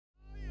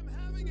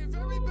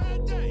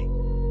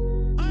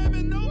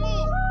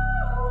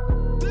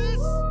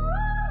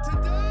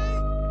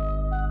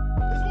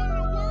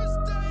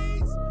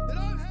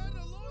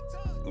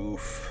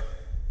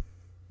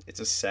It's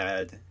a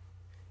sad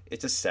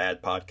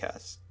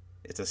podcast.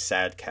 It's a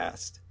sad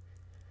cast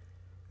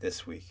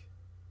this week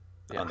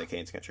Yeah, on the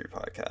Canes Country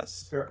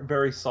podcast. very,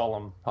 very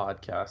solemn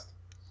podcast.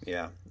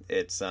 Yeah,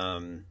 it's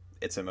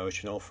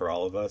emotional for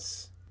all of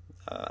us.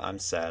 I'm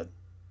sad.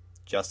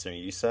 Justin, are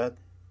you sad?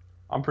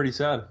 I'm pretty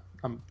sad.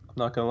 I'm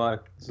not gonna lie.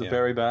 It's a Yeah.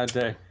 very bad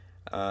day.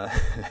 Uh,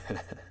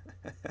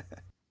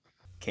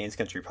 Canes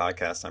Country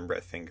podcast. I'm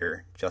Brett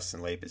Finger.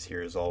 Justin Lape is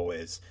here as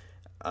always.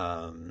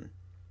 Um,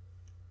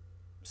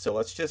 so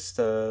let's just,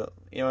 I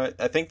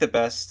think the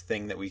best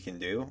thing that we can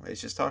do is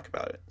just talk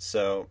about it.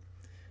 So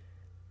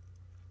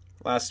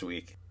last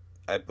week,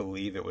 I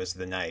believe it was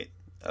the night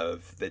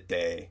of the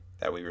day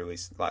that we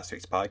released last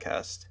week's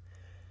podcast,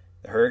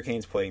 the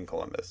Hurricanes played in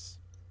Columbus.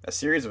 A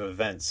series of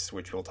events,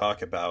 which we'll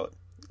talk about,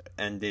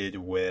 ended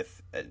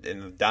with, in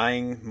the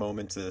dying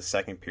moments of the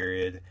second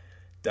period,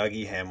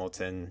 Dougie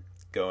Hamilton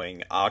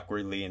going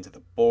awkwardly into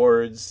the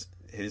boards.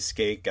 His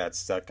skate got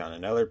stuck on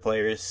another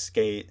player's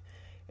skate,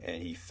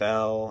 and he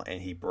fell,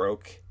 and he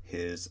broke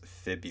his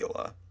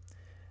fibula.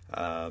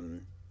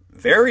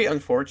 Very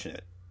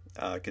unfortunate,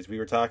 because we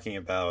were talking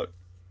about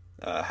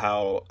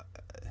how,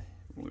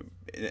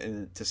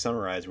 and to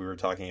summarize, we were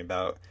talking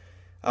about,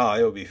 oh,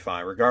 it'll be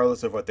fine.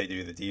 Regardless of what they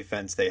do, the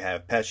defense, they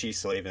have Pesci,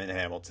 Slavin, and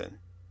Hamilton.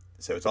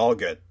 So it's all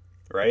good,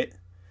 right?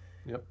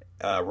 Yep.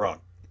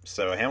 Wrong.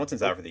 So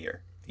Hamilton's out for the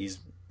year. He's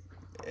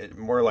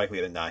more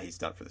likely than not, he's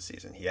done for the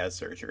season. He has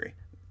surgery.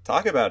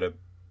 Talk about a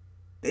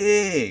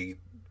big,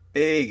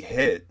 big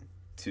hit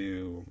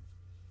to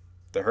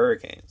the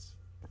Hurricanes.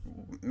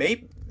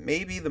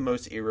 Maybe the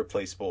most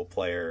irreplaceable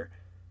player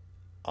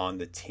on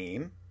the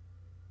team.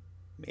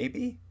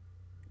 Maybe.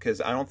 Because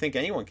I don't think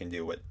anyone can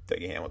do what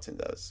Dougie Hamilton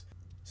does.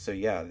 So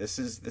yeah, this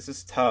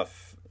is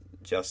tough,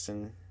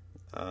 Justin.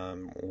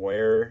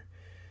 Where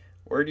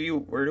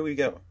do we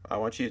go? I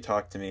want you to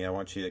talk to me. I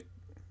want you to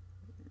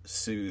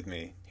soothe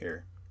me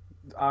here.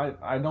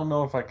 I don't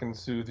know if I can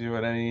soothe you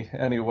in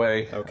any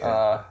way.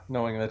 Okay.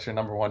 Knowing that your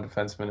number one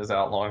defenseman is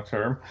out long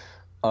term.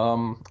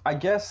 I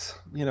guess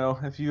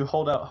if you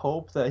hold out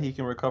hope that he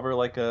can recover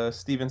like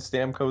Steven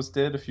Stamkos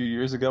did a few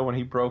years ago when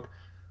he broke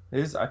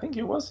I think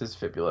it was his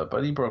fibula,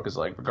 but he broke his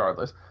leg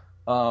regardless.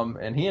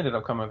 And he ended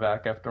up coming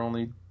back after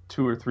only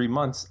 2 or 3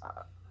 months.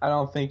 I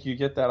don't think you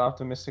get that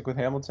optimistic with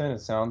Hamilton.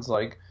 It sounds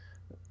like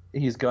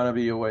he's gonna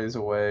be a ways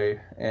away,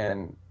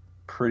 and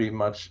pretty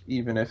much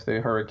even if the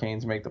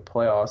Hurricanes make the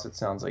playoffs, it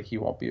sounds like he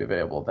won't be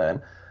available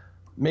then.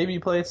 Maybe you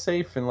play it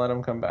safe and let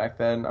him come back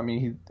then. I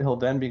mean, he'll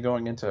then be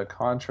going into a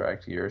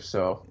contract year,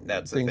 so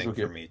That's the things thing will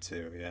for get me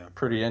too, yeah.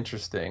 pretty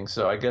interesting.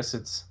 So I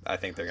guess I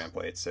think they're going to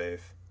play it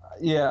safe.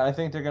 yeah, I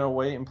think they're going to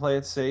wait and play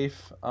it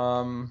safe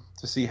to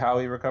see how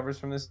he recovers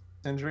from this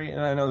injury.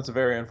 And I know it's a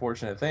very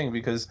unfortunate thing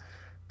because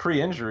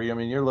pre-injury, I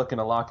mean, you're looking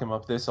to lock him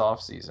up this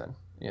offseason,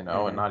 and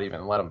Mm-hmm. not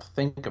even let him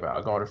think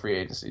about going to free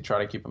agency. Try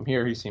to keep him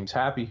here. He seems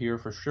happy here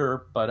for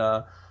sure.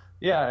 But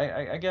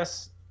yeah, I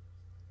guess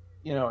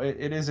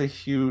it is a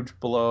huge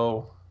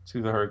blow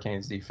to the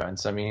Hurricanes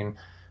defense. I mean,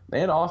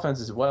 and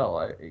offense as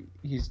well.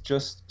 He's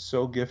just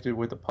so gifted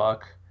with the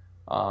puck,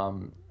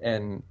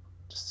 and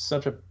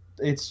such a.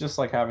 It's just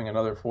like having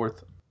another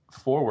fourth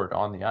forward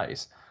on the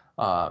ice.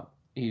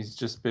 He's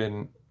just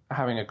been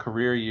having a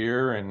career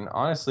year, and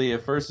honestly,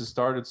 at first it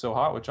started so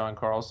hot with John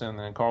Carlson, and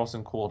then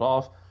Carlson cooled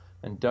off,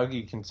 and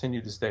Dougie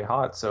continued to stay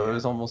hot. So it Yeah.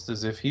 was almost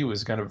as if he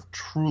was going to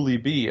truly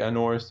be a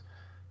North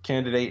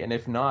candidate, and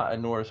if not a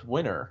North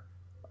winner.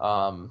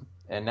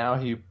 And now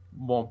he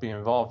won't be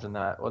involved in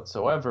that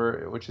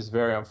whatsoever, which is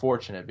very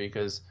unfortunate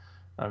because,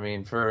 I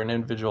mean, for an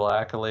individual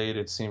accolade,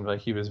 it seemed like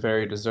he was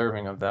very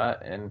deserving of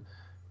that, and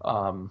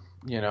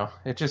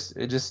it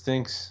just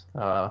stinks.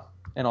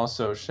 And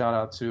also shout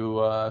out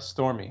to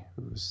Stormy,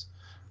 who's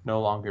no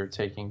longer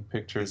taking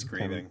pictures He's of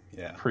him grieving,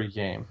 yeah.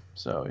 pre-game,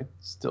 so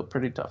it's still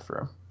pretty tough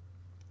for him.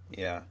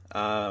 Yeah.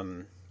 I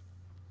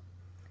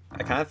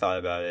kind of thought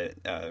about it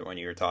when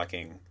you were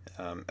talking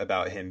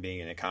about him being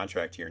in a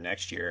contract year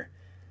next year.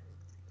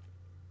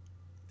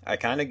 I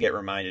kind of get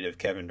reminded of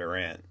Kevin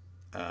Durant,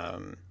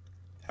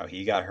 how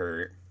he got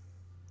hurt,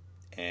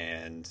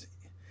 and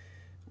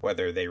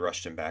whether they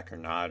rushed him back or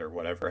not, or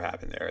whatever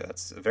happened there.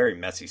 That's a very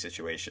messy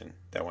situation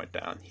that went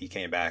down. He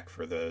came back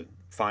for the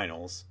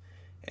finals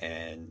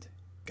and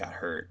got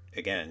hurt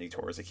again. He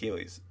tore his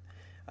Achilles.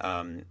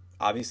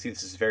 Obviously,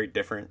 this is very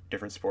different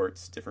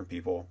sports, different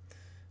people.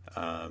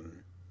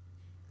 Um,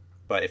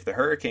 but if the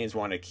Hurricanes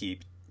want to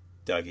keep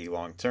Dougie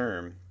long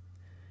term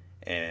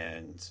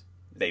and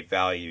they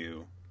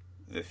value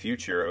the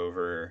future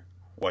over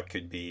what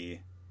could be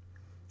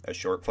a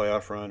short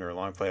playoff run or a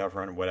long playoff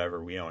run,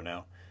 whatever, we don't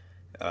know,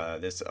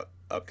 this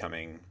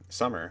upcoming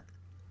summer,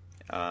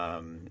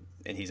 and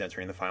he's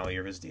entering the final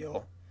year of his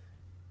deal.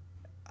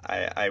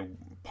 I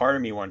part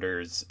of me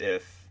wonders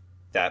if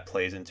that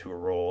plays into a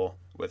role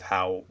with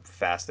how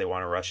fast they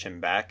want to rush him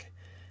back.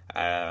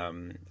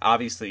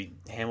 Obviously,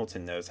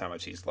 Hamilton knows how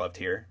much he's loved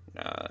here.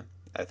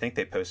 I think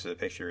they posted a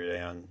picture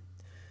today on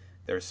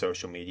their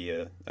social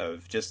media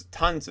of just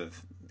tons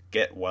of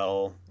get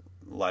well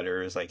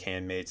letters, like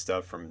handmade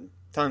stuff from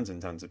tons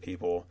and tons of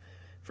people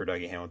for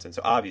Dougie Hamilton.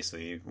 So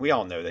obviously, we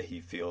all know that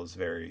he feels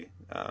very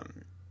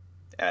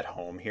at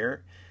home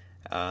here.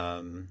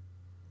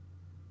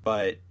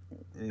 But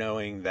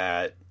knowing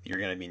that you're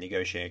going to be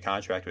negotiating a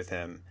contract with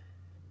him,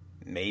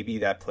 maybe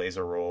that plays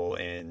a role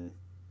in,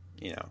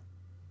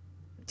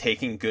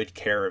 taking good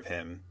care of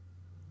him.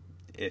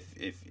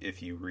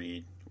 If you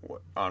read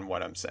on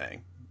what I'm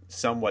saying,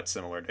 somewhat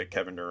similar to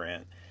Kevin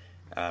Durant,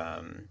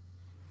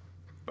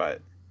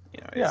 but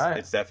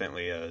it's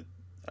definitely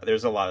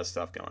there's a lot of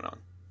stuff going on.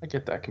 I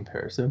get that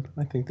comparison.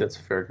 I think that's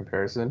a fair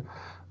comparison.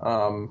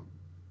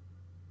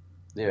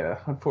 Yeah,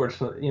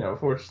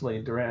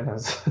 unfortunately, Durant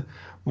has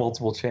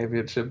multiple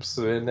championships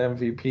and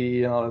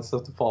MVP and all that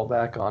stuff to fall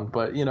back on.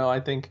 But I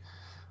think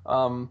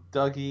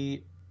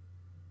Dougie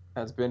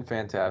has been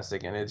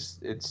fantastic, and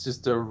it's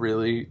just a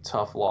really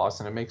tough loss,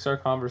 and it makes our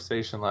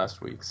conversation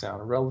last week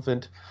sound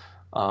irrelevant.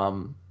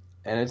 And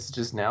it's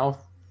just now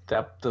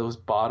that those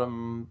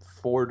bottom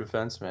four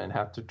defensemen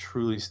have to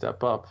truly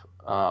step up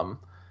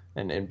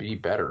and be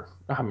better.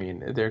 I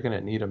mean, they're going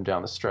to need them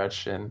down the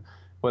stretch, and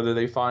whether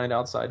they find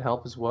outside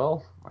help as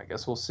well, I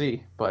guess we'll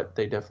see. But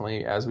they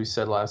definitely, as we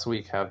said last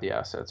week, have the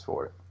assets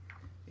for it.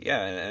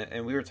 Yeah,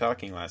 and we were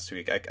talking last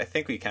week. I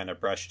think we kind of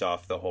brushed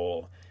off the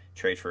whole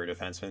trade for a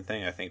defenseman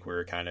thing. I think we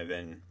were kind of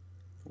in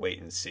wait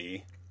and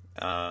see.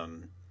 Now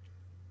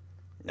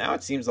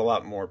it seems a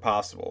lot more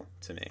possible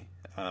to me.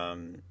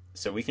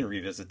 So we can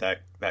revisit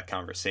that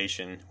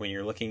conversation. When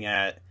you're looking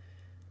at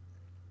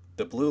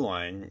the blue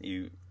line,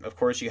 you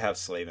have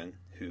Slavin,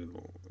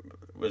 who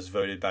was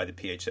voted by the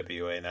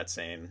PHWA in that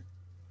same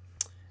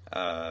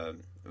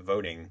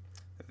voting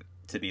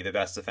to be the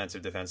best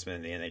defensive defenseman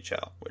in the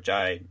NHL, which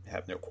I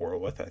have no quarrel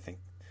with.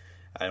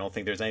 I don't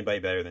think there's anybody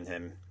better than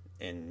him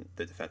in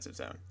the defensive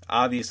zone.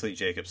 Obviously,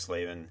 Jacob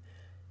Slavin,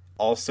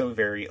 also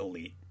very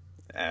elite,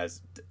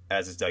 as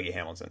is Dougie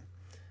Hamilton,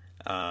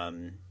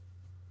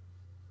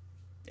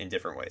 in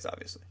different ways,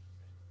 obviously,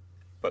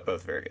 but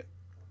both very good.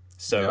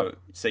 So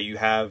you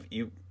have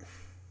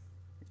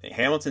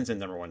Hamilton's a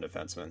number one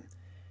defenseman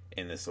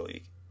in this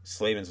league.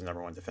 Slavin's a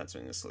number one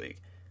defenseman in this league.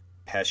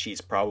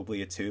 Pesce's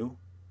probably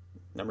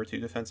number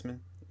two defenseman.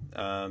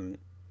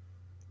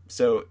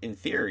 So in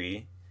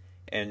theory,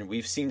 and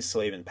we've seen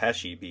Slavin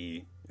Pesce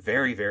be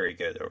very, very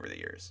good over the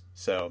years.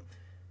 So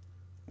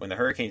when the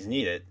Hurricanes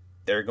need it,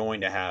 they're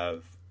going to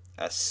have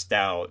a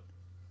stout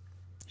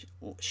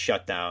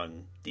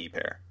shutdown D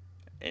pair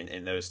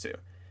in those two.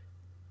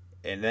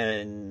 And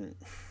then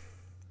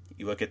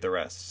you look at the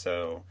rest.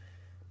 So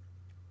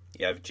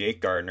you have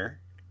Jake Gardiner,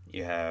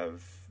 you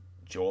have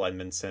Joel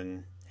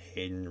Edmondson,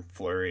 Hayden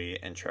Fleury,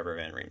 and Trevor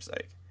Van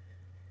Riemsdyk.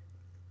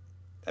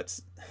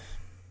 That's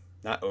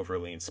not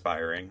overly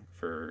inspiring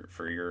for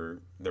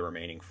the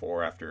remaining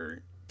four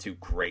after two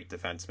great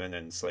defensemen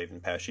and Slavin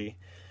Pesce.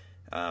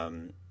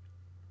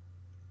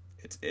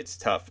 It's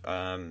tough.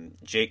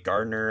 Jake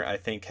Gardiner, I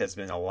think, has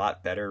been a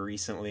lot better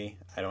recently.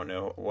 I don't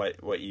know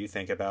what you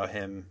think about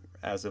him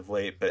as of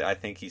late, but I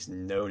think he's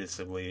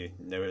noticeably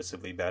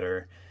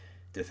better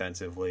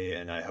defensively,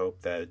 and I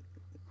hope that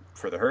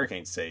for the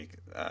Hurricanes' sake,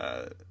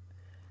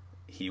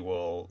 he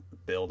will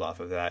build off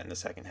of that in the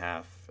second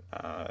half.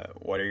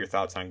 What are your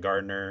thoughts on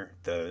Gardiner?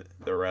 The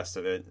rest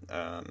of it,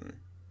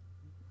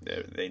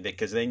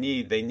 because they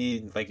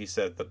need, like you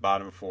said, the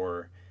bottom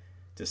four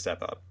to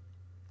step up.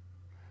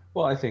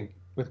 Well, I think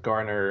with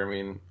Gardiner, I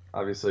mean,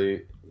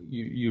 obviously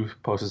you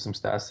posted some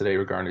stats today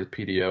regarding his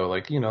PDO.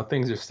 Like,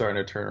 things are starting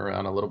to turn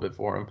around a little bit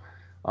for him.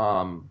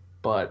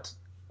 But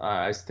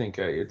I think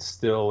it's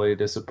still a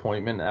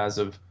disappointment as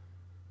of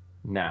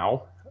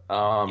now.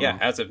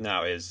 As of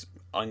now is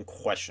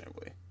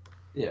unquestionably.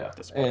 Yeah,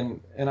 and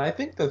I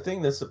think the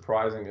thing that's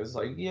surprising is,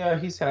 like,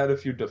 he's had a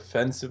few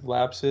defensive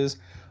lapses,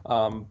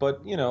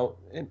 but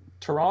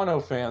Toronto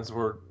fans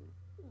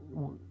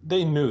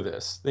they knew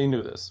this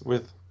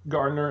with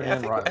Gardiner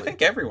and Riley. I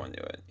think everyone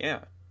knew it.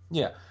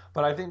 Yeah,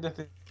 but I think the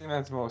thing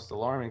that's most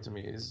alarming to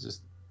me is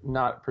just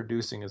not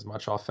producing as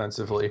much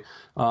offensively.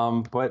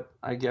 But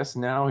I guess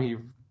now he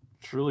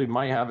truly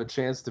might have a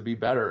chance to be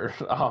better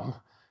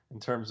in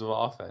terms of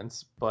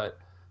offense. But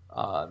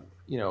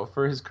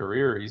for his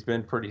career, he's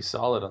been pretty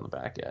solid on the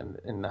back end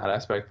in that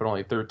aspect, but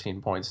only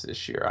 13 points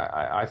this year.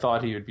 I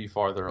thought he would be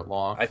farther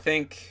along. I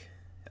think,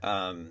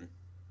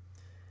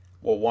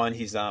 one,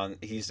 he's on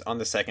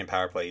the second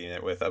power play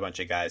unit with a bunch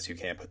of guys who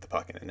can't put the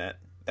puck in the net.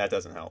 That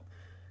doesn't help,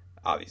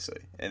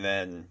 obviously. And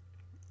then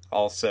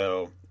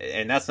also,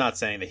 and that's not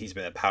saying that he's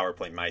been a power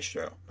play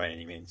maestro by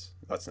any means.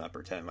 Let's not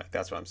pretend like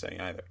that's what I'm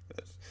saying either.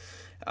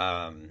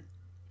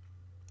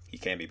 He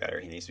can be better.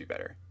 He needs to be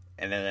better.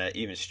 And then at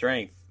even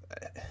strength,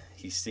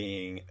 he's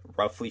seeing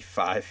roughly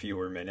 5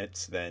 fewer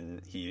minutes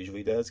than he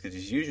usually does, because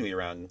he's usually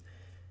around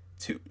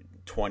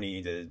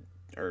 20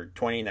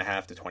 and a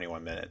half to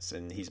 21 minutes,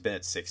 and he's been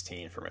at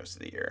 16 for most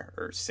of the year,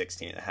 or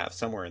 16 and a half,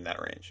 somewhere in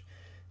that range.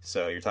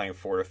 So you're talking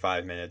 4 to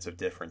 5 minutes of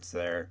difference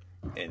there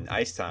in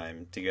ice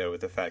time to go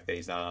with the fact that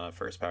he's not on a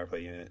first power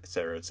play unit, et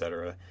cetera, et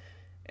cetera.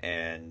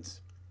 And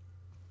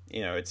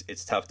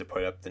it's tough to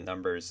put up the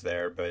numbers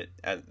there, but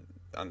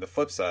on the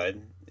flip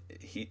side,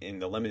 he in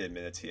the limited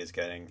minutes he is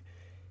getting,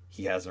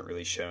 he hasn't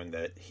really shown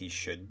that he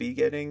should be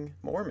getting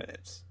more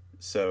minutes.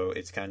 So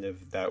it's kind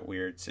of that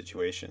weird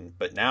situation.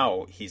 But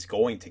now he's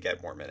going to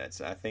get more minutes.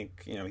 I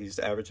think, he's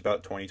averaged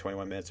about 20,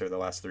 21 minutes over the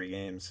last 3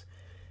 games.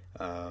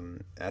 I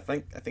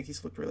think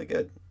he's looked really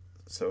good.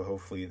 So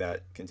hopefully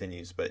that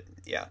continues. But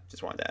yeah,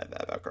 just wanted to add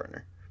that about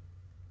Gardner.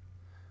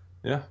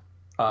 Yeah.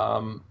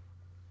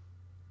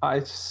 I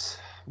just,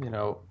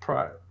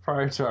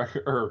 prior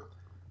to or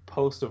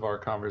post of our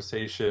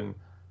conversation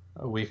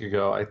a week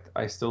ago,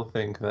 I still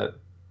think that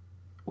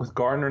with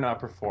Gardner not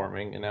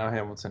performing and now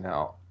Hamilton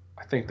out,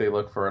 I think they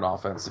look for an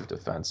offensive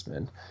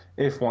defenseman,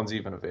 if one's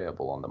even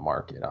available on the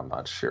market. I'm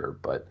not sure,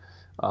 but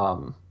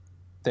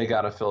they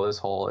got to fill this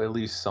hole at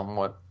least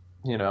somewhat.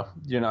 You're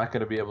not going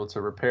to be able to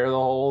repair the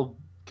hole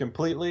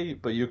completely,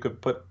 but you could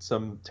put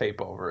some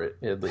tape over it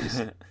at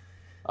least,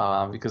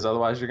 because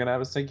otherwise you're going to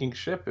have a sinking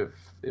ship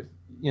if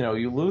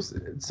you lose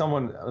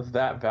someone of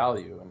that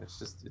value, and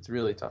it's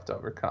really tough to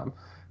overcome.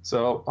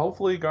 So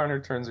hopefully Gardner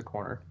turns a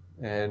corner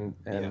and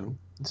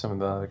some of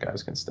the other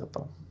guys can step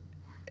up.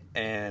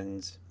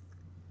 And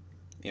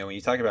when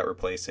you talk about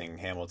replacing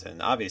Hamilton,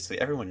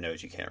 obviously everyone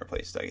knows you can't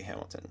replace Dougie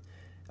Hamilton.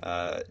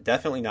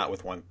 Definitely not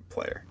with one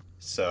player.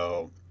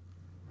 So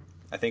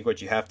I think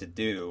what you have to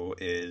do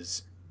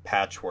is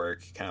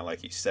patchwork, kind of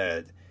like you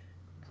said.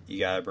 You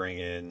got to bring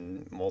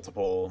in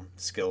multiple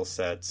skill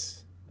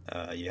sets.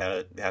 You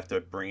have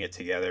to bring it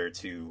together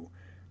to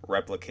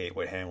replicate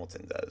what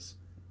Hamilton does.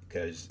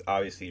 Because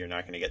obviously you're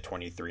not going to get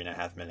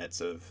 23.5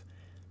 minutes of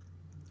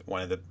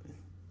one of the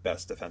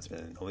best defensemen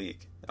in the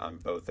league on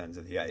both ends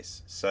of the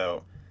ice.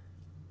 So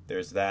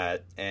there's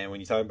that. And when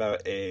you talk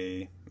about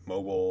a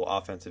mobile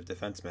offensive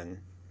defenseman,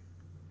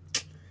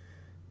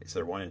 is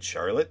there one in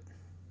Charlotte?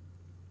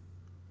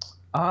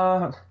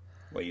 What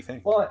do you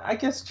think? Well, I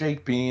guess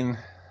Jake Bean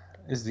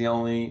is the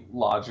only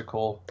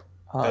logical.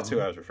 That's who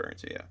I was referring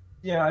to. Yeah.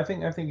 Yeah, I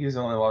think he's the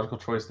only logical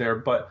choice there.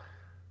 But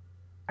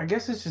I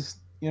guess it's just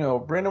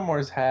Brandon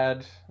Moore's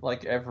had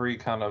like every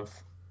kind of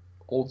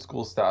old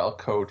school style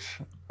coach,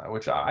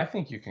 which I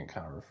think you can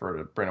kind of refer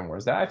to Brandon Moore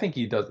as that. I think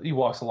he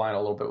walks the line a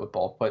little bit with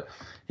both, but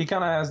he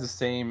kind of has the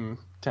same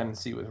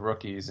tendency with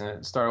rookies. And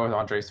it started with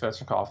Andrei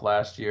Svechnikov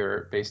last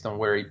year based on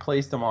where he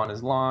placed him on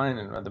his line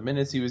and the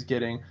minutes he was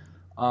getting.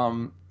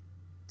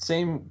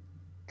 Same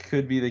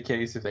could be the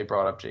case if they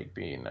brought up Jake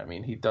Bean. I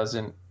mean, he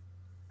doesn't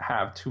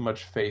have too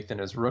much faith in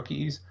his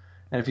rookies.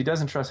 And if he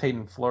doesn't trust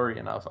Hayden Fleury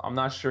enough, I'm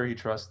not sure he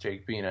trusts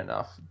Jake Bean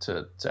enough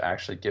to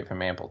actually give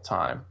him ample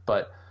time.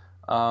 But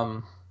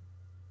I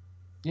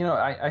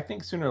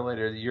think sooner or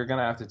later you're going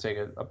to have to take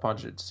a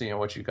punch at seeing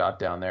what you got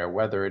down there,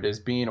 whether it is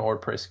Bean or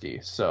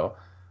Prisky. So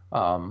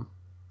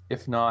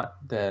if not,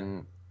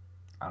 then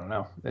I don't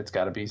know. It's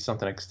got to be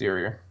something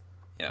exterior.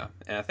 Yeah,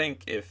 and I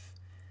think if,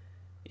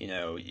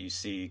 you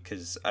see,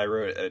 because I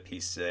wrote a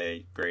piece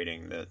today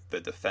grading the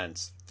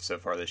defense so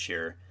far this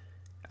year.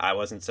 I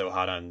wasn't so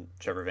hot on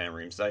Trevor Van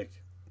Riemsdyk.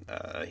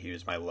 He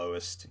was my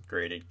lowest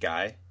graded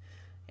guy.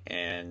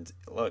 And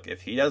look,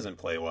 if he doesn't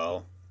play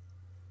well,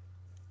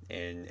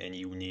 and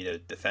you need a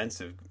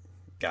defensive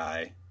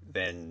guy,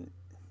 then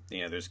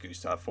there's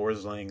Gustav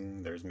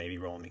Forsling, there's maybe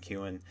Roland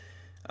McEwen.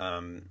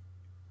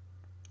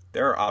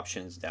 There are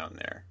options down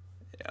there.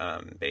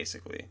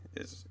 Basically,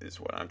 is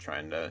what I'm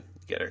trying to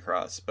get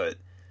across. But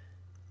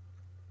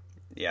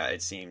yeah,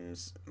 it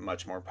seems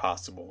much more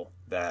possible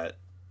that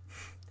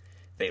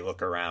they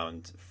look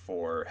around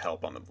for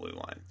help on the blue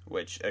line,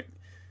 which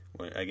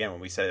again,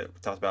 when we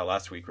talked about it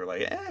last week, we're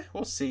like,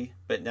 we'll see.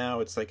 But now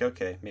it's like,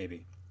 okay,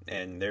 maybe.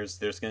 And there's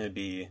going to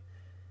be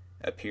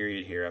a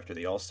period here after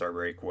the All-Star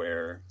break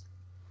where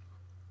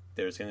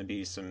there's going to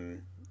be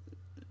some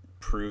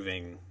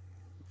proving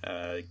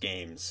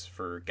games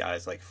for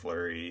guys like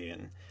Fleury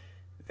and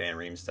Van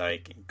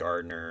Riemsdyk and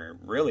Gardner,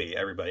 really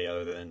everybody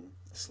other than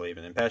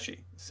Slavin and Pesce.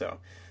 So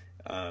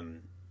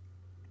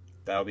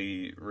that'll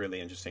be really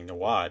interesting to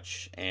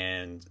watch.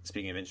 And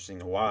speaking of interesting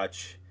to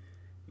watch,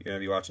 you're going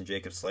to be watching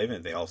Jacob Slavin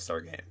at the All-Star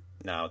game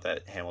now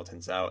that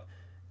Hamilton's out.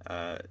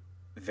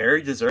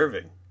 Very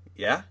deserving.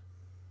 Yeah?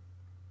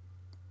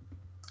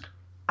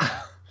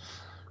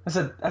 That's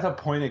a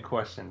pointed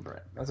question,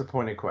 Brent. That's a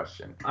pointed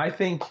question. I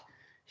think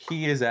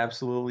he is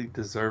absolutely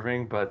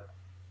deserving, but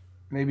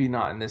maybe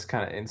not in this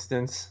kind of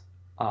instance.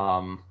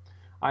 I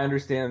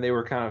understand they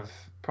were kind of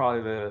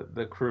probably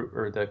the crew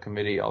or the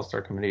committee,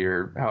 All-Star committee,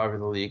 or however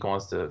the league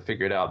wants to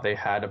figure it out. They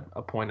had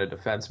appointed a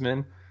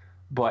defenseman,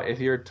 but if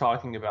you're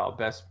talking about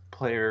best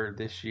player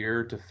this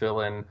year to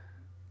fill in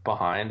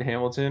behind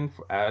Hamilton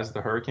as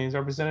the Hurricanes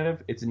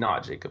representative, it's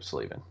not Jacob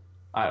Slavin.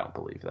 I don't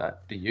believe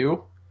that. Do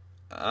you?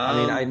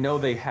 I know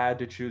they had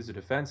to choose a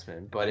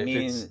defenseman, but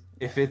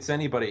if it's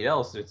anybody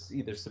else, it's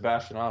either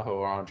Sebastian Aho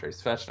or Andrei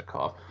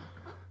Svechnikov.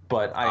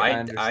 But I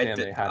understand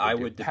they had to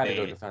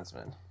go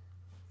defenseman.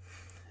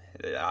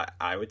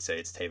 I would say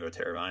it's Teuvo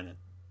Teravainen.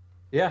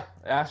 Yeah,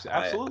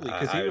 absolutely.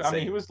 Because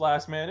he was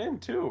last man in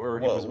too,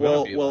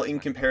 or in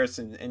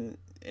comparison,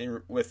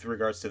 in with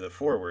regards to the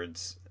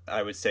forwards,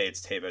 I would say it's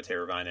Teuvo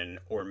Teravainen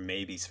or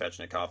maybe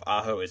Svechnikov.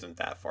 Aho isn't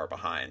that far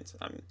behind.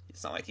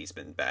 It's not like he's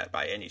been bad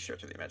by any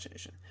stretch of the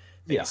imagination.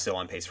 I think he's still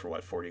on pace for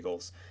 40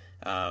 goals.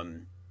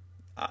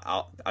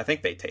 I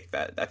think they take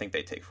that. I think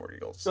they take 40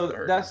 goals. So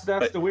that's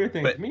the weird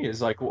thing to me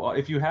is like, well,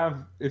 if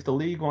the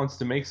league wants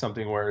to make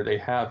something where they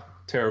have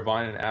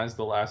Teravainen as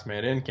the last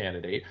man in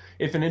candidate,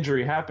 if an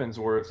injury happens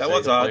or if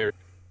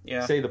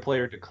say the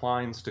player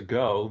declines to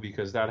go,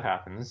 because that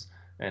happens,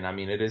 and I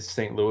mean it is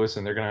St. Louis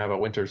and they're going to have a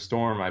winter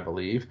storm, I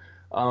believe.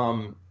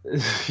 I'm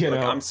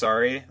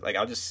sorry. Like,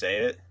 I'll just say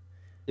it.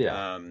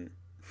 Yeah.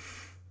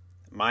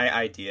 My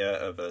idea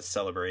of a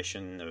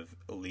celebration of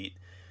elite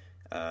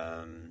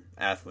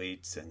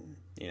athletes and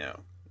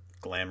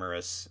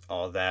glamorous,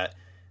 all that,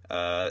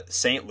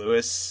 St.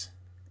 Louis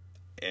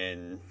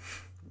in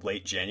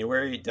late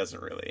January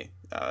doesn't really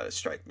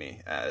strike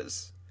me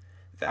as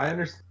that. I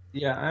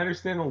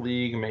understand the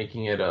league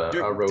making it a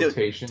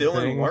rotation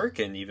Dylan thing.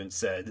 Larkin even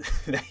said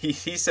he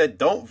said,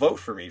 "Don't vote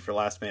for me for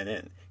last man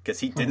in," because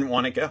he didn't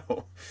want to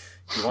go.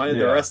 He wanted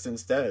the rest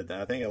instead. And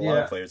I think a lot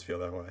of players feel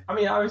that way. I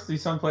mean, obviously,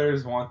 some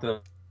players want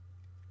the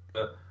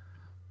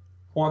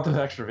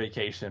extra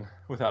vacation,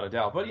 without a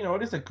doubt. But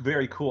it is a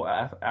very cool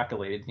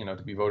accolade,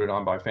 to be voted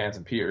on by fans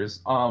and peers.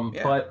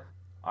 But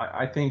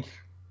I think,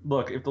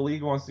 look, if the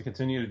league wants to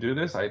continue to do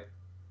this,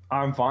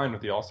 I'm fine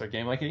with the All-Star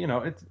game. Like,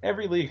 it's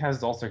every league has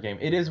the All-Star game.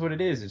 It is what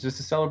it is. It's just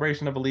a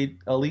celebration of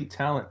elite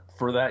talent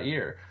for that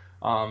year.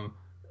 I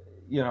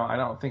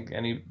don't think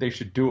they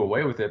should do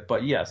away with it.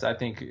 But yes, I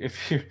think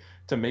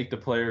to make the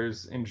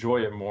players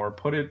enjoy it more,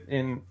 put it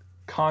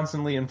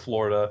constantly in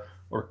Florida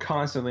or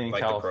constantly in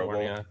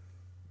California.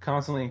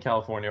 Constantly in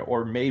California,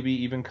 or maybe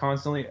even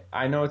constantly,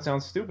 I know it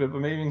sounds stupid, but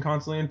maybe even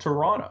constantly in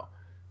Toronto.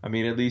 I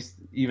mean, at least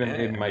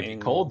it might be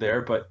cold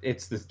there, but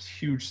it's this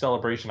huge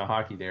celebration of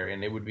hockey there,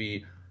 and it would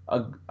be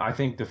I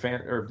think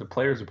the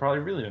players would probably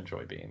really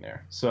enjoy being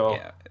there. So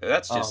yeah,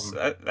 that's just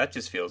that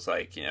just feels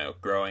like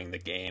growing the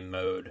game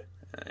mode,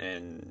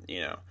 and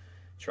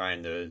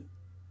trying to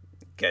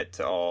get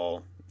to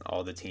all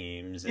the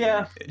teams. And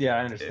I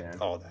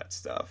understand all that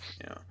stuff.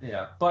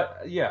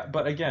 But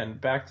again,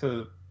 back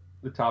to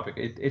the topic,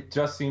 it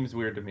just seems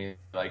weird to me,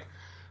 like,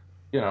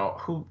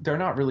 they're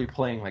not really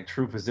playing like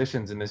true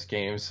positions in this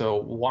game, so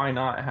why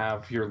not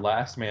have your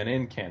last man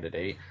in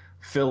candidate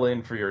fill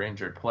in for your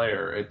injured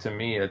player? To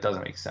me, it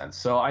doesn't make sense.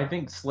 So I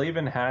think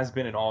Slavin has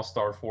been an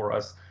all-star for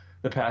us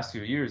the past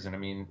few years, and I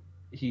mean,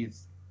 he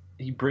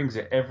brings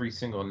it every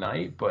single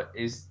night, but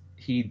is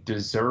he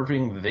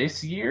deserving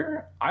this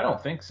year? I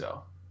don't think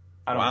so.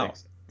 I don't think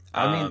so.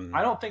 I mean,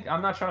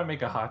 I'm not trying to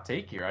make a hot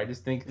take here. I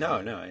just think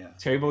Teuvo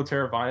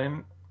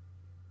Teravainen,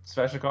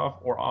 Svechnikov,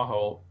 or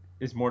Aho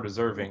is more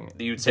deserving.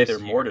 You'd say they're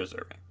more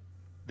deserving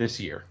this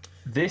year.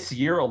 This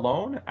year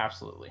alone,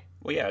 absolutely.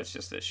 Well, yeah, it's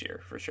just this year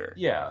for sure.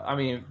 Yeah, I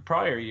mean,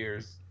 prior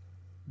years,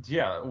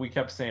 we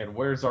kept saying,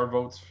 "Where's our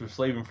votes for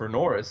Slavin for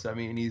Norris?" I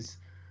mean, he's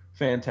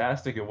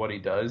fantastic at what he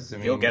does.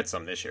 He'll get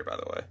some this year, by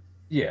the way.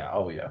 Yeah,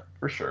 oh yeah,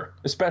 for sure.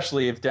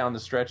 Especially if down the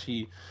stretch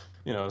he,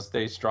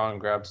 stays strong,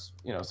 grabs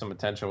some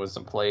attention with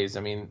some plays.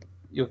 I mean,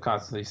 you'll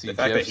constantly see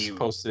GIFs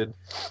posted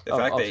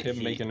of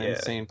him making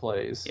insane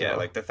plays. So. Yeah,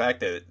 like the fact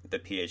that the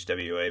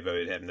PHWA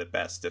voted him the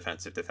best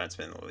defensive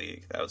defenseman in the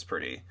league, that was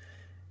pretty...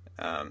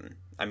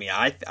 I mean,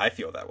 I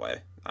feel that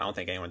way. I don't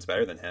think anyone's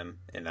better than him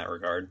in that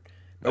regard.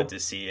 But to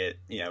see it,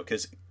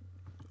 because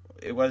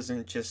it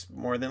wasn't just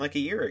more than like a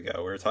year ago.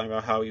 We were talking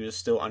about how he was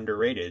still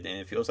underrated, and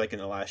it feels like in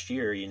the last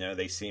year,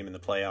 they see him in the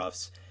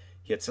playoffs.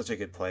 He had such a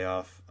good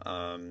playoff,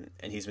 and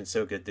he's been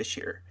so good this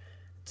year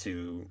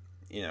to...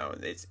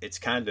 it's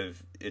kind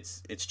of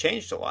it's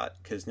changed a lot,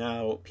 because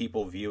now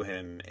people view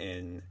him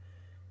in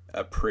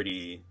a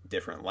pretty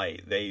different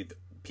light.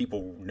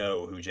 People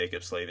know who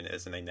Jaccob Slavin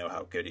is, and they know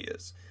how good he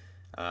is.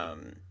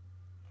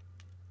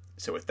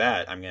 So with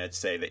that, I'm going to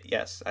say that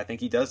yes, I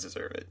think he does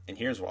deserve it, and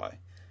here's why.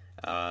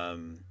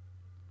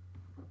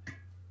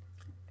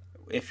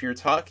 If you're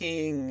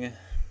talking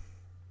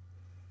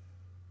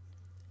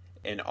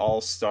an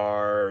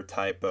all-star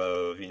type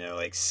of,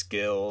 like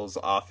skills,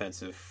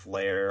 offensive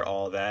flair,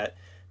 all that,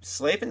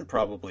 Slavin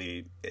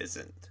probably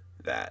isn't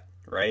that,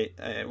 right?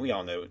 We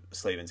all know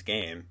Slavin's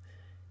game.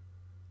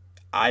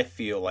 I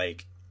feel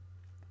like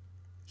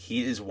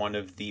he is one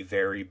of the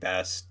very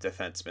best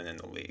defensemen in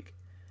the league.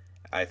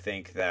 I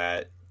think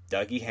that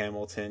Dougie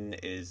Hamilton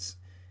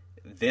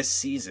this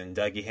season,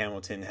 Dougie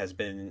Hamilton has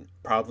been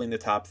probably in the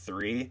top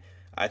 3.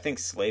 I think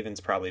Slavin's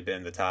probably been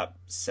in the top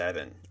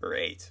 7 or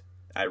 8.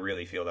 I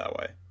really feel that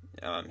way.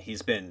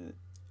 He's been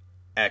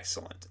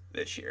excellent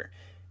this year.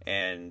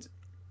 And,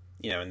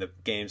 in the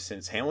games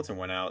since Hamilton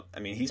went out, I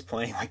mean, he's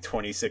playing like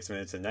 26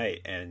 minutes a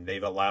night, and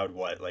they've allowed,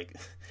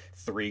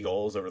 3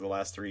 goals over the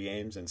last 3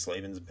 games, and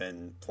Slavin's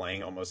been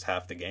playing almost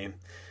half the game.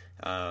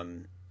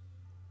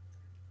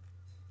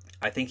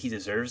 I think he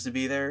deserves to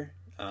be there.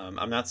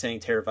 I'm not saying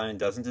Teravainen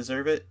doesn't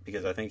deserve it,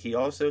 because I think he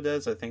also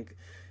does. I think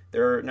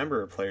there are a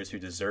number of players who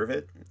deserve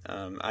it.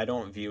 I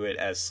don't view it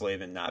as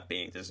Slavin not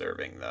being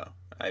deserving, though.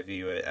 I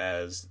view it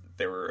as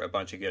there were a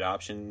bunch of good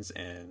options,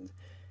 and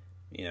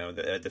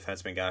a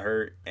defenseman got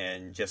hurt,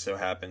 and just so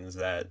happens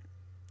that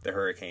the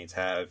Hurricanes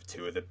have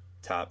two of the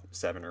top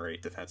 7 or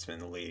 8 defensemen in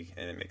the league,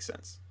 and it makes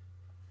sense.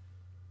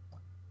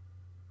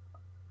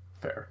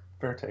 Fair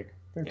take.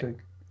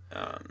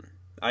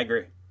 I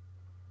agree.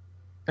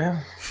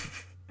 Yeah.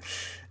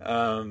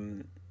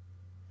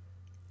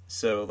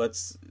 So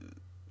let's,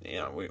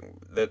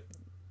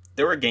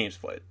 there were games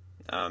played.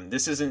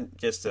 This isn't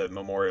just a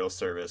memorial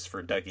service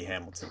for Dougie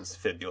Hamilton's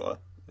fibula.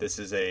 This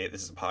is a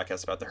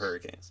podcast about the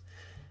Hurricanes.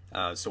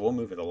 So we'll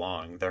move it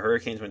along. The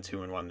Hurricanes went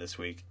 2-1 this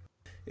week.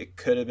 It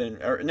could have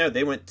been, or no,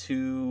 they went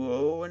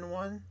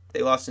 2-0-1.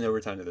 They lost in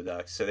overtime to the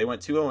Ducks, so they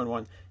went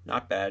 2-0-1.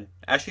 Not bad.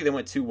 Actually, they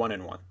went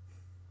 2-1-1.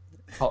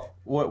 Oh,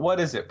 what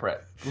is it,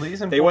 Brett? Please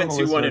they went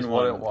inform listeners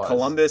what it was.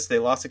 Columbus. They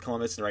lost to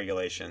Columbus in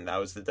regulation. That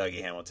was the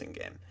Dougie Hamilton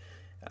game.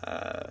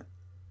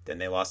 Then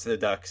they lost to the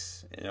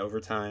Ducks in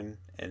overtime,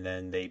 and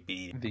then they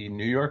beat the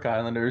New York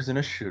Islanders in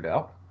a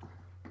shootout,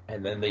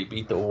 and then they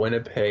beat the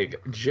Winnipeg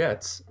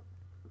Jets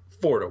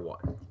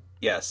 4-1.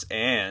 Yes,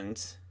 and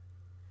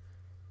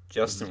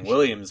Justin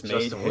Williams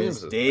made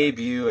his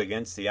debut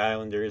against the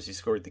Islanders. He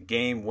scored the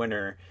game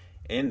winner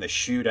in the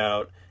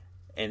shootout.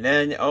 And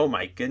then, oh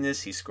my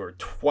goodness, he scored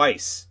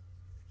twice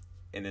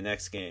in the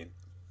next game.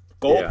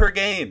 Goal per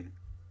game.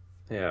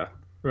 Yeah.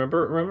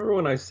 Remember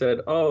when I said,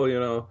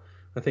 I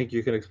think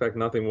you can expect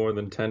nothing more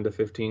than 10 to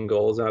 15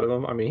 goals out of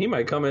him? I mean, he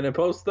might come in and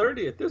post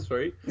 30 at this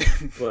rate.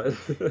 But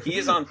he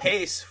is on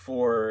pace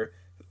for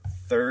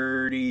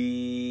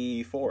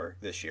 34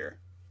 this year.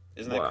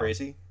 Isn't that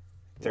crazy?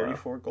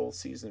 34 goal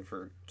season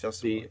for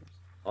Justin Williams.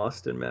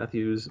 Austin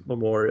Matthews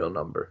memorial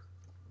number.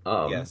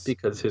 Yes.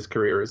 Because his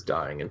career is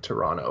dying in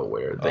Toronto,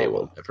 where they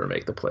will never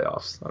make the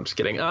playoffs. I'm just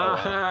kidding.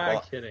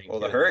 Kidding. Well,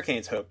 the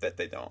Hurricanes hope that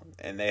they don't,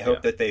 and they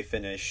hope that they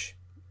finish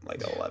like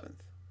 11th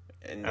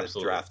in the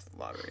draft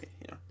lottery.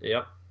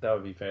 Yep, that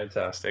would be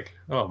fantastic.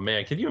 Oh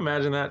man, can you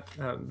imagine that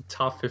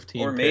top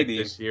 15 or maybe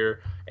pick this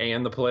year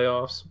and the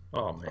playoffs?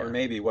 Oh man. Or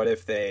maybe what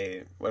if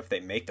they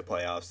make the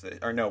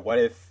playoffs? Or no, what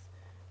if?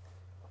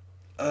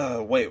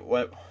 Wait,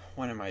 what?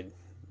 What am I?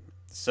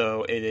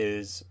 So it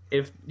is.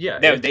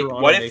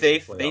 What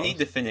if they need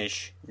to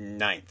finish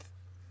 9th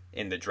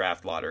in the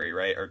draft lottery,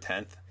 right, or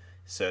 10th,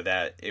 so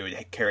that it would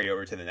carry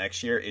over to the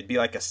next year? It'd be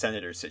like a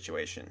Senators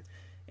situation,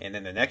 and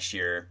then the next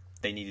year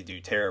they need to do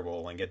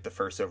terrible and get the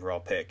first overall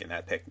pick, and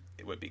that pick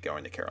would be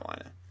going to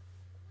Carolina.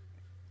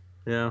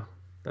 Yeah,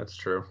 that's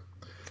true.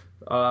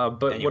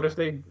 But anyway.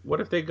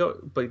 What if they go?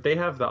 But they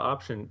have the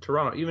option.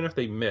 Toronto, even if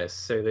they miss,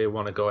 say they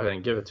want to go ahead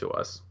and give it to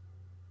us.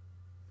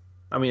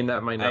 I mean,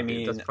 that might not. I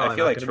mean, I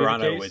feel like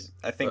Toronto would.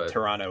 I think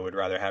Toronto would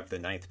rather have the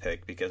 9th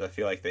pick because I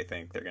feel like they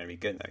think they're going to be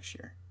good next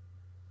year,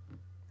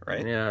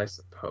 right? Yeah, I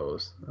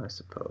suppose.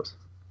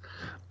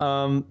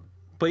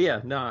 But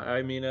yeah, no,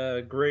 I mean,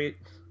 great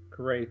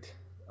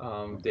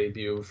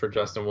debut for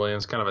Justin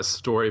Williams. Kind of a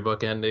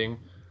storybook ending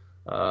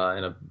in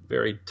a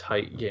very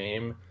tight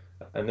game,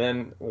 and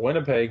then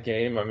Winnipeg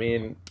game. I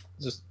mean,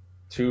 just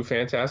 2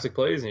 fantastic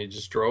plays, and he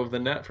just drove the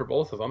net for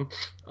both of them.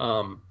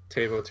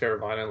 Teuvo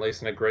Teravainen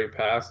lacing a great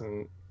pass,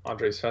 and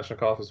Andrei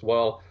Svechnikov as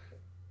well.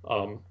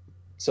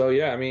 So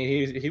yeah, I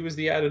mean, he was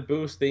the added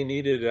boost they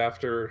needed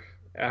after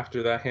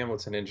that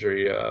Hamilton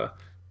injury. I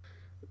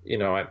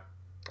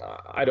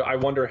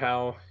wonder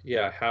how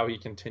he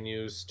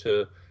continues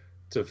to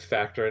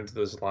factor into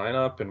this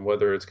lineup, and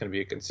whether it's going to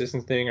be a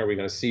consistent thing. Are we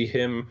going to see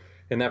him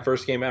in that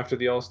first game after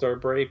the All-Star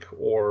break,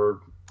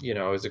 or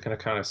is it going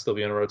to kind of still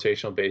be on a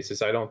rotational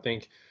basis? I don't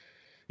think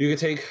you could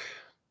take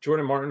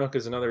Jordan Martinook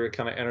is another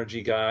kind of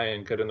energy guy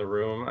and good in the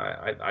room.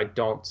 I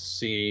don't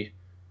see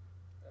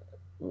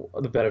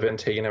the benefit in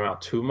taking him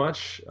out too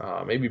much.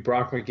 Maybe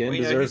Brock McGinn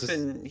deserves.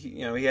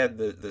 He had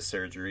the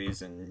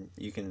surgeries, and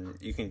you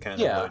can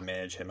kind of load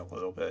manage him a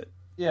little bit.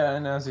 Yeah,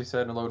 and as he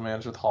said, load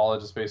manage with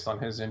Haula just based on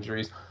his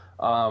injuries.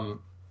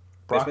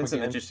 There's been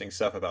some interesting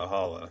stuff about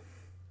Haula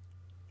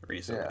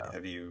recently. Yeah.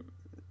 Have you?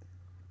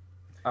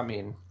 I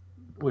mean,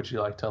 would you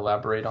like to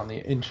elaborate on the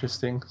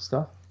interesting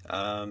stuff?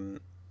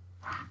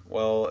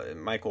 Well,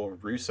 Michael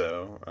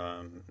Russo,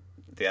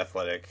 the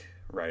Athletic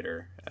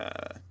writer,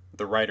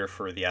 the writer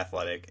for The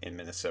Athletic in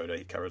Minnesota,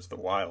 he covers the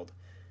Wild,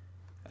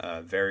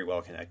 very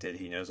well connected.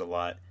 He knows a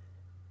lot.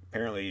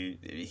 Apparently,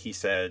 he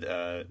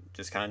said,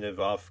 just kind of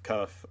off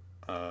cuff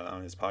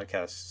on his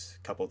podcast a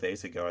couple of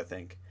days ago, I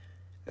think,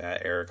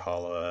 that Erik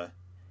Haula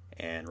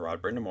and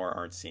Rod Brind'Amour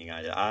aren't seeing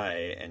eye to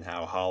eye, and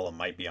how Haula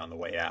might be on the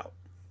way out.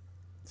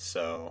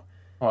 So,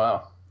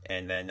 wow.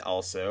 And then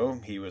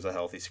also, he was a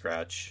healthy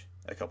scratch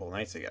a couple of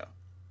nights ago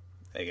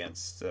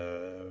against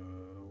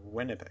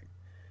Winnipeg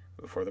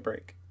before the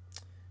break.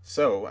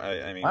 So,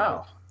 I mean,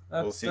 wow.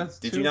 We'll see.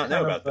 Did you not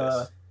know about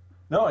this?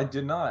 No, I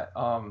did not.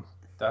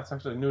 That's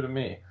actually new to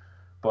me.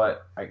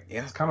 But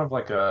it's kind of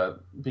like a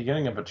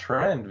beginning of a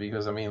trend,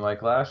 because, I mean,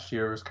 like last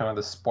year was kind of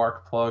the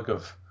spark plug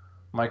of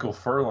Michael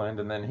Furland,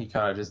 and then he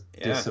kind of just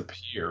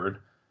disappeared,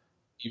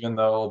 even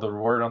though the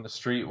word on the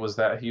street was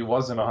that he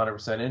wasn't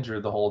 100%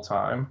 injured the whole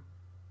time.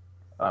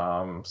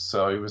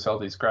 So he was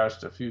healthy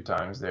scratched a few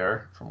times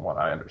there, from what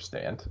I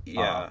understand.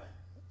 Yeah.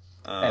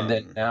 And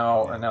then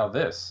Yeah. now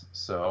this.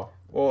 So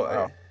Well,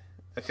 wow.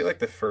 I feel like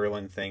the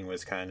Furlan thing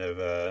was kind of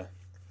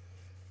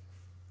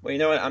well, you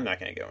know what? I'm not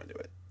going to go into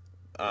it.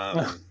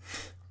 Um,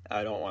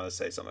 I don't want to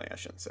say something I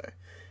shouldn't say.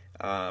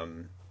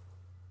 Um,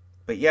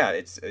 but yeah,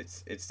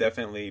 it's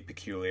definitely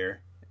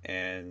peculiar,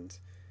 and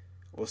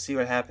we'll see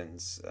what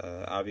happens.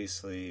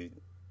 Obviously,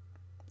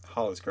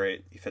 Hall is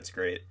great. He fits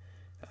great.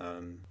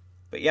 Um,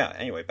 but yeah,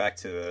 anyway, back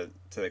to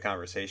the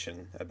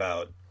conversation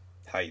about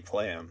how you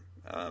play him.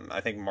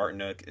 I think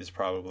Martinook is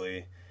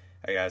probably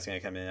a guy that's going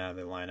to come in out of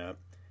the lineup.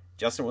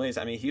 Justin Williams,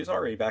 I mean, he was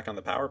already back on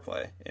the power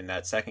play in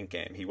that second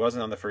game. He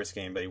wasn't on the first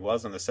game, but he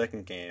was on the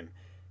second game,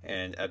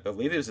 and I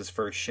believe it was his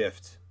first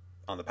shift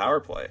on the power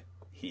play.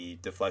 He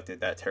deflected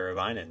that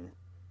Teravainen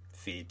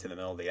feed to the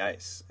middle of the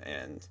ice,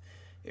 and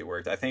it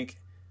worked. I think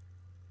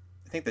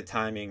the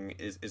timing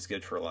is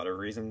good for a lot of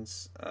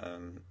reasons.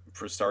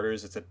 For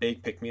starters, it's a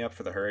big pick me up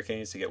for the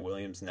Hurricanes to get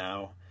Williams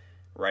now,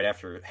 right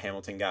after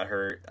Hamilton got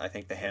hurt. I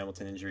think the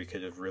Hamilton injury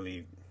could have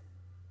really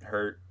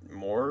hurt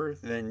more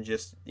than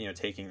just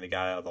taking the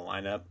guy out of the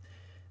lineup.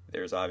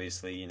 There's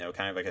obviously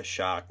kind of like a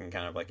shock and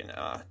kind of like an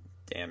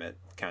damn it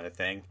kind of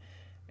thing.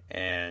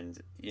 And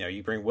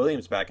you bring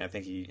Williams back, and I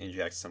think he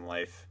injects some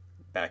life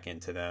back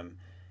into them.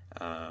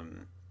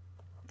 Um,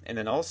 and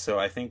then also,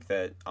 I think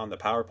that on the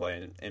power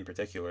play in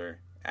particular,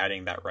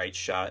 adding that right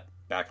shot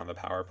back on the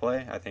power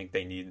play, I think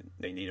they need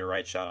a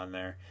right shot on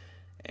there,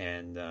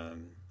 and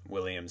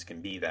Williams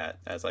can be that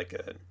as like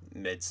a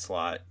mid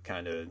slot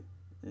kind of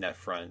net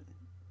front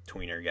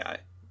tweener guy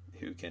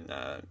who can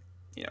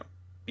you know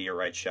be a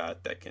right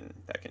shot that can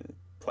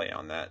play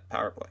on that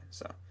power play.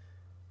 So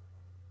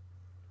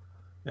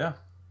Yeah,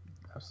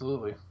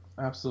 absolutely.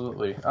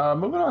 Absolutely.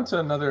 Moving on to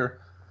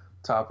another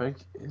topic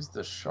is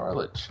the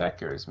Charlotte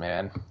Checkers,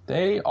 man.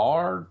 They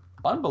are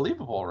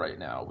unbelievable right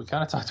now. We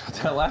kind of talked about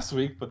that last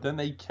week, but then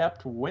they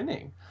kept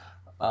winning.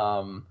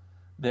 Um,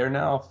 they're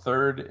now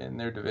third in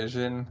their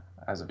division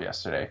as of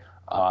yesterday.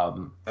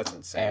 that's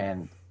insane.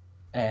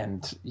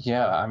 And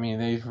yeah, I mean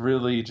they've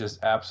really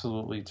just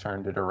absolutely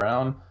turned it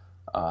around.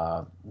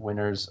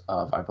 Winners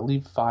of I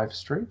believe five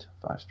straight,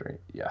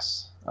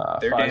 yes,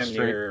 They're five damn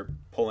straight. near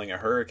pulling a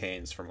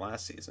Hurricanes from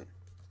last season.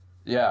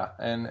 Yeah,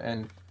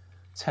 and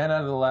 10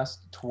 out of the last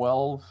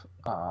 12,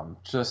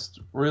 just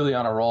really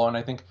on a roll. And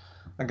I think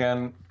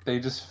again they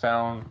just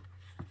found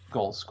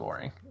goal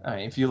scoring. I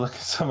mean, if you look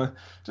at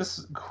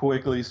just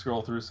quickly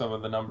scroll through some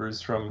of the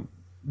numbers from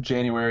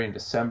January and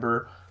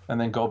December, and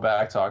then go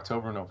back to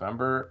October,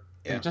 November,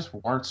 they Yeah, just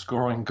weren't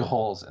scoring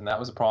goals, and that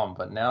was a problem.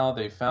 But now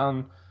they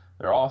found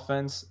their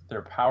offense,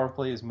 their power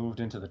play has moved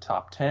into the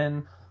top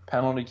 10.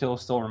 Penalty kill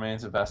still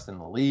remains the best in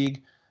the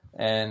league,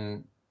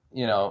 and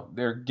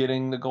they're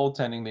getting the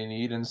goaltending they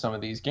need in some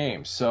of these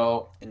games.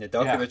 So and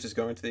yeah, Nedeljkovic is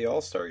going to the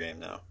All Star game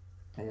now.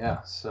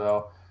 yeah.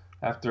 So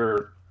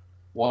after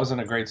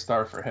wasn't a great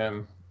start for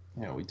him.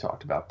 We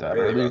talked about that Really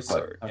earlier, rough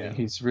but start. I mean, Yeah,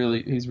 he's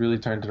really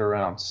turned it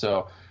around.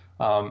 So,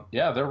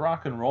 yeah, they're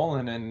rock and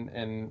rolling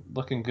and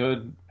looking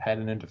good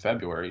heading into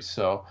February.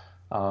 So,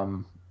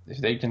 if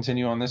they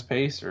continue on this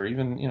pace, or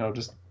even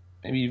just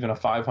maybe even a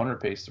 500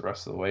 pace the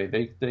rest of the way,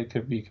 they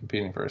could be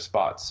competing for a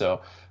spot.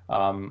 So,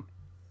 um,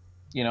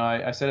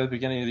 I said at the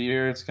beginning of the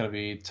year it's going to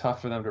be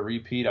tough for them to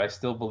repeat. I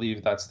still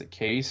believe that's the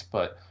case,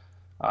 but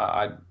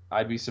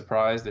I'd be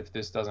surprised if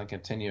this doesn't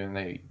continue and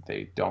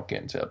they don't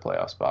get into a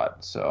playoff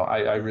spot. So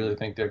I hmm really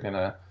think they're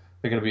gonna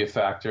be a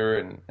factor,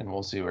 and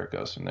we'll see where it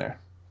goes from there.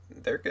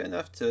 they're good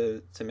enough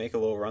to make a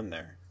little run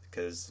there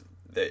because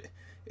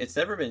it's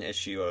never been an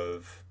issue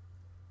of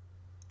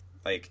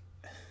like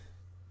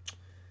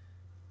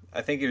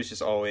I think it was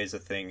just always a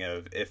thing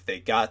of if they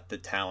got the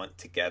talent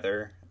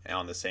together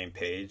on the same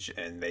page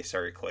and they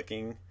started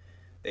clicking,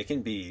 they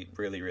can be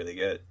really, really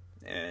good.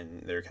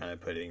 And they're kind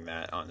of putting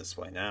that on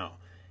display now.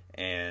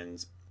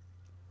 And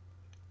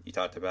you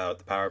talked about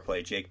the power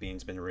play. Jake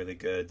Bean's been really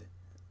good,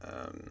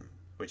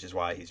 which is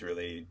why he's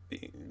really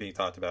being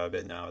talked about a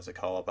bit now as a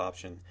call up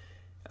option.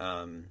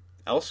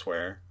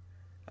 Elsewhere,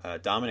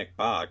 Dominic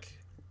Bach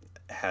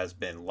has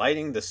been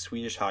lighting the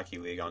Swedish Hockey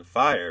League on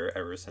fire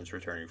ever since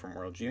returning from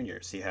World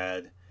Juniors. He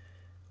had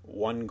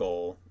one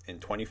goal in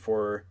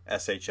 24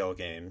 SHL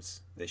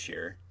games this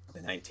year,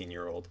 the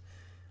 19-year-old.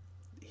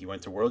 He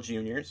went to World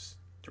Juniors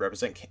to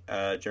represent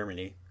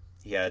Germany.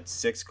 He had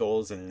 6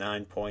 goals and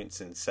 9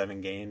 points in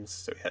 7 games,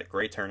 so he had a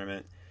great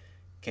tournament.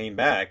 Came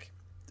back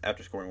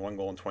after scoring one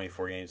goal in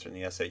 24 games from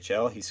the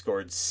SHL. He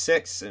scored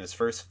 6 in his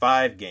first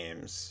 5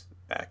 games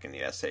back in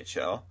the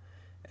SHL.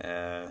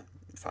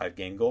 5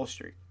 game goal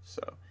streak.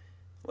 So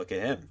look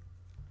at him.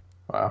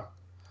 Wow.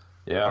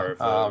 Yeah. Part of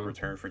the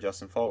return for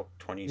Justin Falk,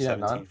 Yeah.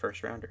 2017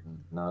 first rounder.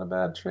 Not a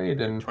bad trade,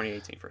 Or and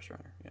 2018 first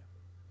rounder. Yeah.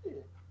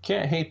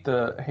 can't hate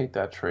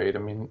that trade. I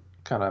mean,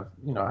 kind of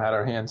had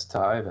our hands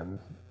tied, and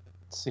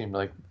it seemed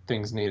like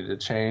things needed to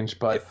change,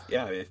 but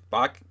If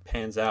Bach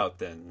pans out,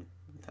 then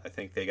I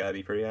think they gotta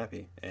be pretty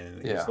happy,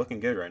 and he's yeah. looking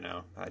good right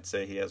now. I'd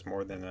say he has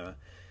more than a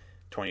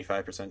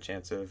 25%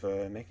 chance of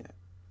making it.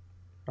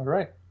 All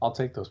right. I'll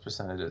take those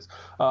percentages.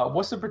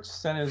 What's the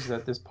percentage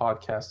that this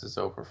podcast is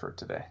over for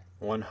today?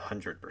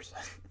 100%.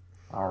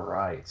 All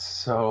right.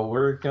 So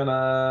we're going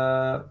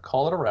to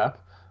call it a wrap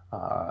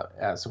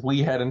as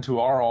we head into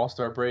our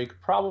All-Star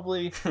break.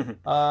 Probably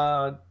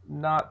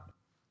not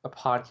a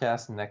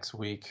podcast next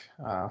week.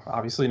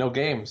 Obviously, no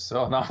games,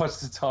 so not much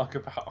to talk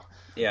about.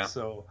 Yeah.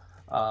 So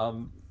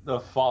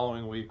the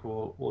following week,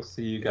 we'll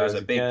see you guys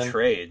again. There's a big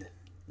trade,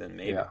 then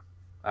maybe. Yeah,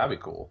 that'd be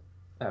cool.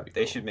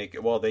 They should make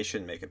it. Well, they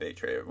shouldn't make a big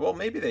trade. Well,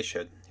 maybe they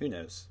should. Who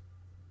knows?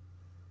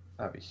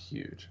 That'd be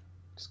huge.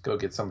 Just go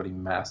get somebody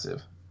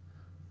massive.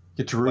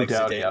 Get Drew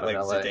Doughty out of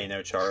LA. Like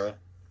Zdeno Chara.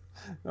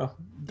 No,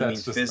 you mean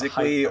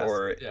physically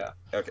or yeah?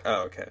 Okay.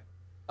 Oh, okay.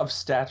 Of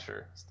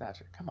stature.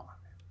 Come on.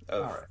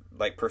 Of all right.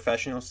 Like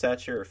professional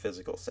stature or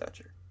physical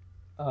stature?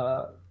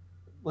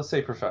 Let's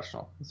say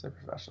professional.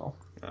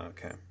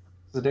 Okay.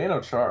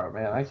 Zdeno Chara,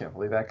 man, I can't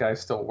believe that guy's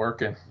still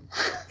working.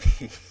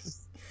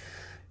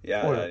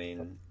 Yeah, I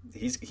mean,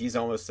 he's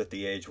almost at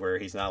the age where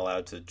he's not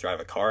allowed to drive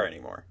a car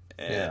anymore.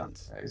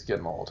 And yeah, he's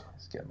getting old.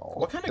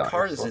 What kind of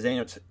car does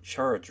Zdeno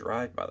Chara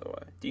drive, by the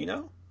way? Do you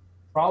know?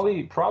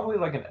 Probably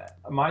like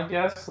my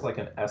guess, like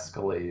an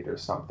Escalade or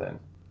something.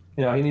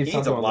 You know, he needs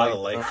a lot of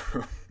leg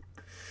room.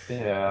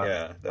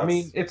 Yeah. I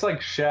mean, it's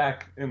like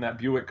Shaq in that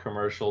Buick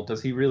commercial.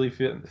 Does he really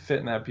fit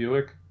in that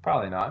Buick?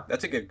 Probably not.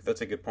 That's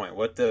a good point.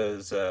 What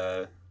does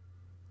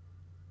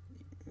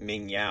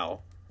Ming Yao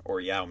or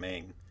Yao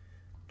Ming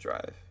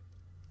drive?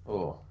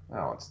 Oh,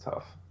 that one's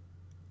tough.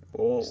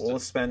 We'll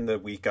spend the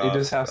week off. He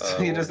just has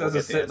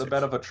to sit in the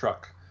bed of a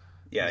truck.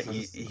 Yeah,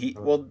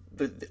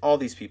 all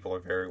these people are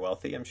very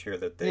wealthy. I'm sure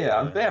that they.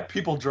 Yeah, they have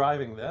people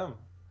driving them.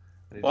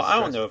 Well, I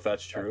don't know if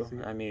that's true.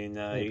 I mean,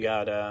 you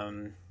got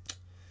I'm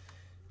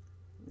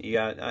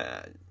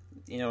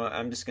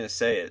just gonna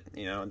say it.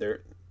 You know,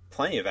 there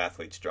plenty of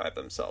athletes drive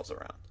themselves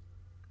around.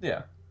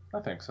 Yeah, I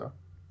think so.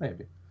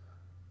 Maybe.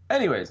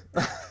 Anyways,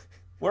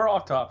 we're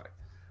off topic.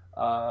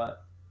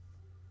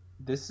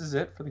 This is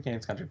it for the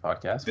Canes Country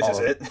podcast. This is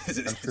it?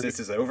 This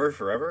is over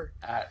forever?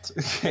 At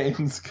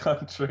Canes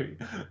Country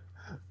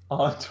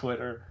on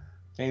Twitter,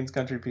 Canes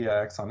Country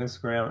PX on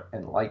Instagram,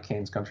 and like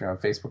Canes Country on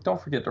Facebook.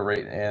 Don't forget to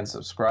rate and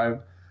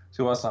subscribe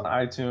to us on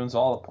iTunes,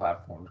 all the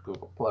platforms,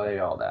 Google Play,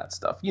 all that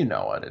stuff. You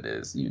know what it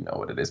is.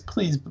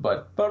 Please,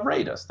 but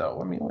rate us,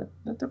 though. I mean,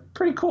 they're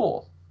pretty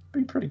cool.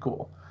 Pretty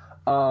cool.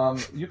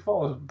 You can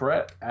follow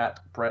Brett at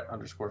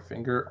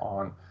Brett_Finger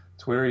on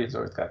Twitter. He's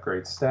always got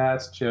great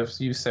stats. Jiffs,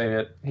 you say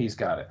it, he's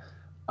got it.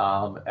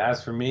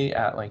 As for me,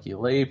 at Lanky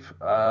Lape,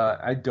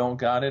 I don't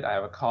got it. I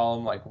have a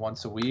column like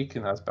once a week,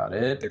 and that's about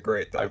it. They're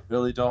great, though. I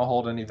really don't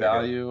hold any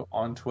value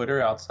on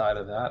Twitter outside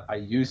of that. I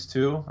used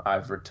to.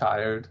 I've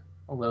retired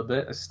a little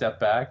bit, a step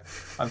back.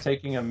 I'm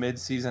taking a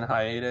mid-season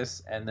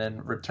hiatus and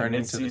then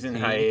returning to the team. Mid-season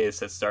hiatus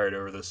that started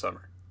over the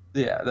summer.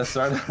 Yeah, that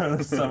started over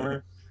the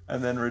summer,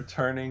 and then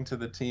returning to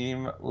the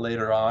team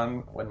later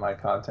on when my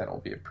content will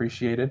be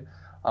appreciated.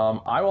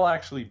 I will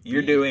actually.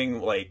 You're doing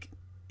what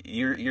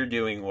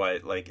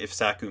like if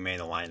Saku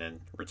Maenalainen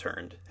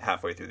returned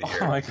halfway through the year.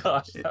 Oh my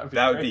gosh,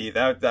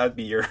 that'd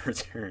be your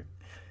return.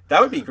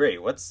 That would be great.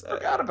 I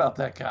forgot about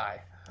that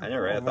guy. I know,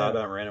 right? I thought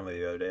about him randomly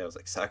the other day. I was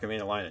like, Saku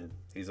Maenalainen,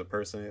 he's a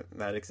person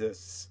that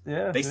exists.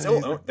 Yeah, they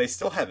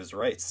still have his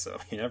rights, so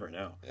you never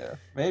know. Yeah,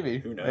 maybe.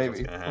 Who knows what's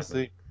gonna happen? We'll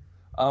see.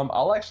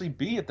 I'll actually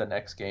be at the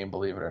next game,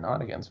 believe it or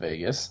not, against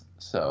Vegas.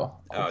 So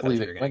hopefully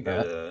you're gonna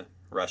go to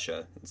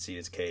Russia and see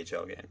his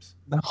KHL games.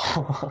 No.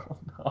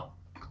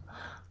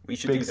 We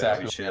should do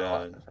that. We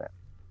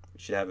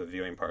should have a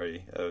viewing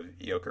party of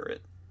Jokerit.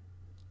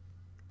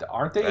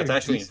 Aren't they a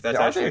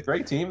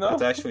great team, though?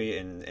 That's actually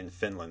in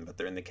Finland, but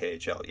they're in the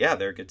KHL. Yeah,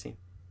 they're a good team.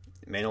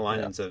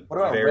 Maenalainen's a What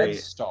about very... Red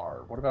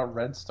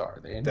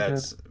Star?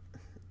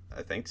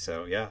 I think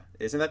so, yeah.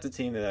 Isn't that the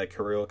team that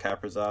Kirill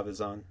Kaprizov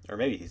is on? Or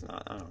maybe he's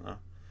not. I don't know.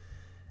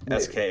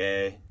 Maybe.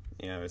 SKA,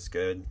 it's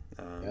good.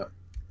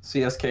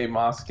 CSK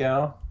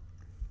Moscow.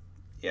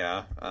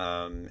 Yeah.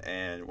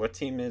 And what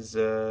team is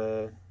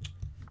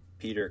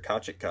Peter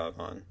Kochetkov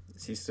on?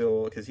 Is he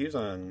still... Because he was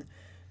on...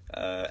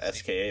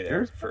 SKA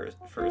there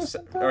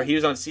or he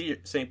was on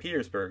St.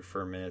 Petersburg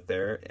for a minute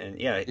there, and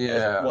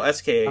well,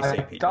 SKA St.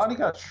 Petersburg. I thought he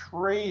got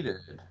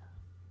traded.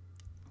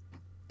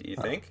 Do you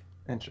think?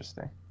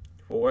 Interesting.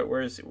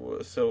 Well,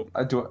 so?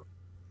 I do it.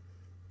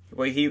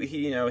 Well,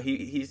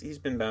 he's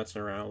been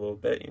bouncing around a little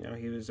bit.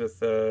 He was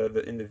with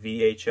in the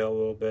VHL a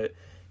little bit.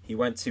 He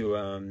went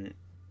to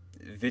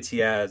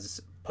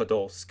Vityaz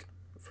Podolsk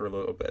for a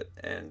little bit,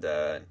 and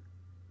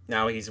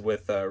now he's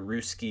with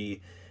Ruski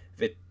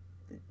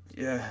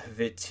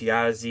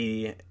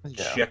Vityazi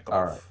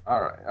Chekhov.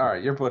 All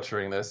right. You're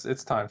butchering this.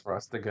 It's time for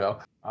us to go.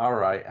 All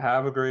right.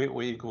 Have a great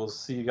week. We'll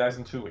see you guys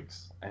in 2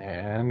 weeks.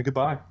 And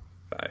goodbye.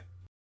 Bye.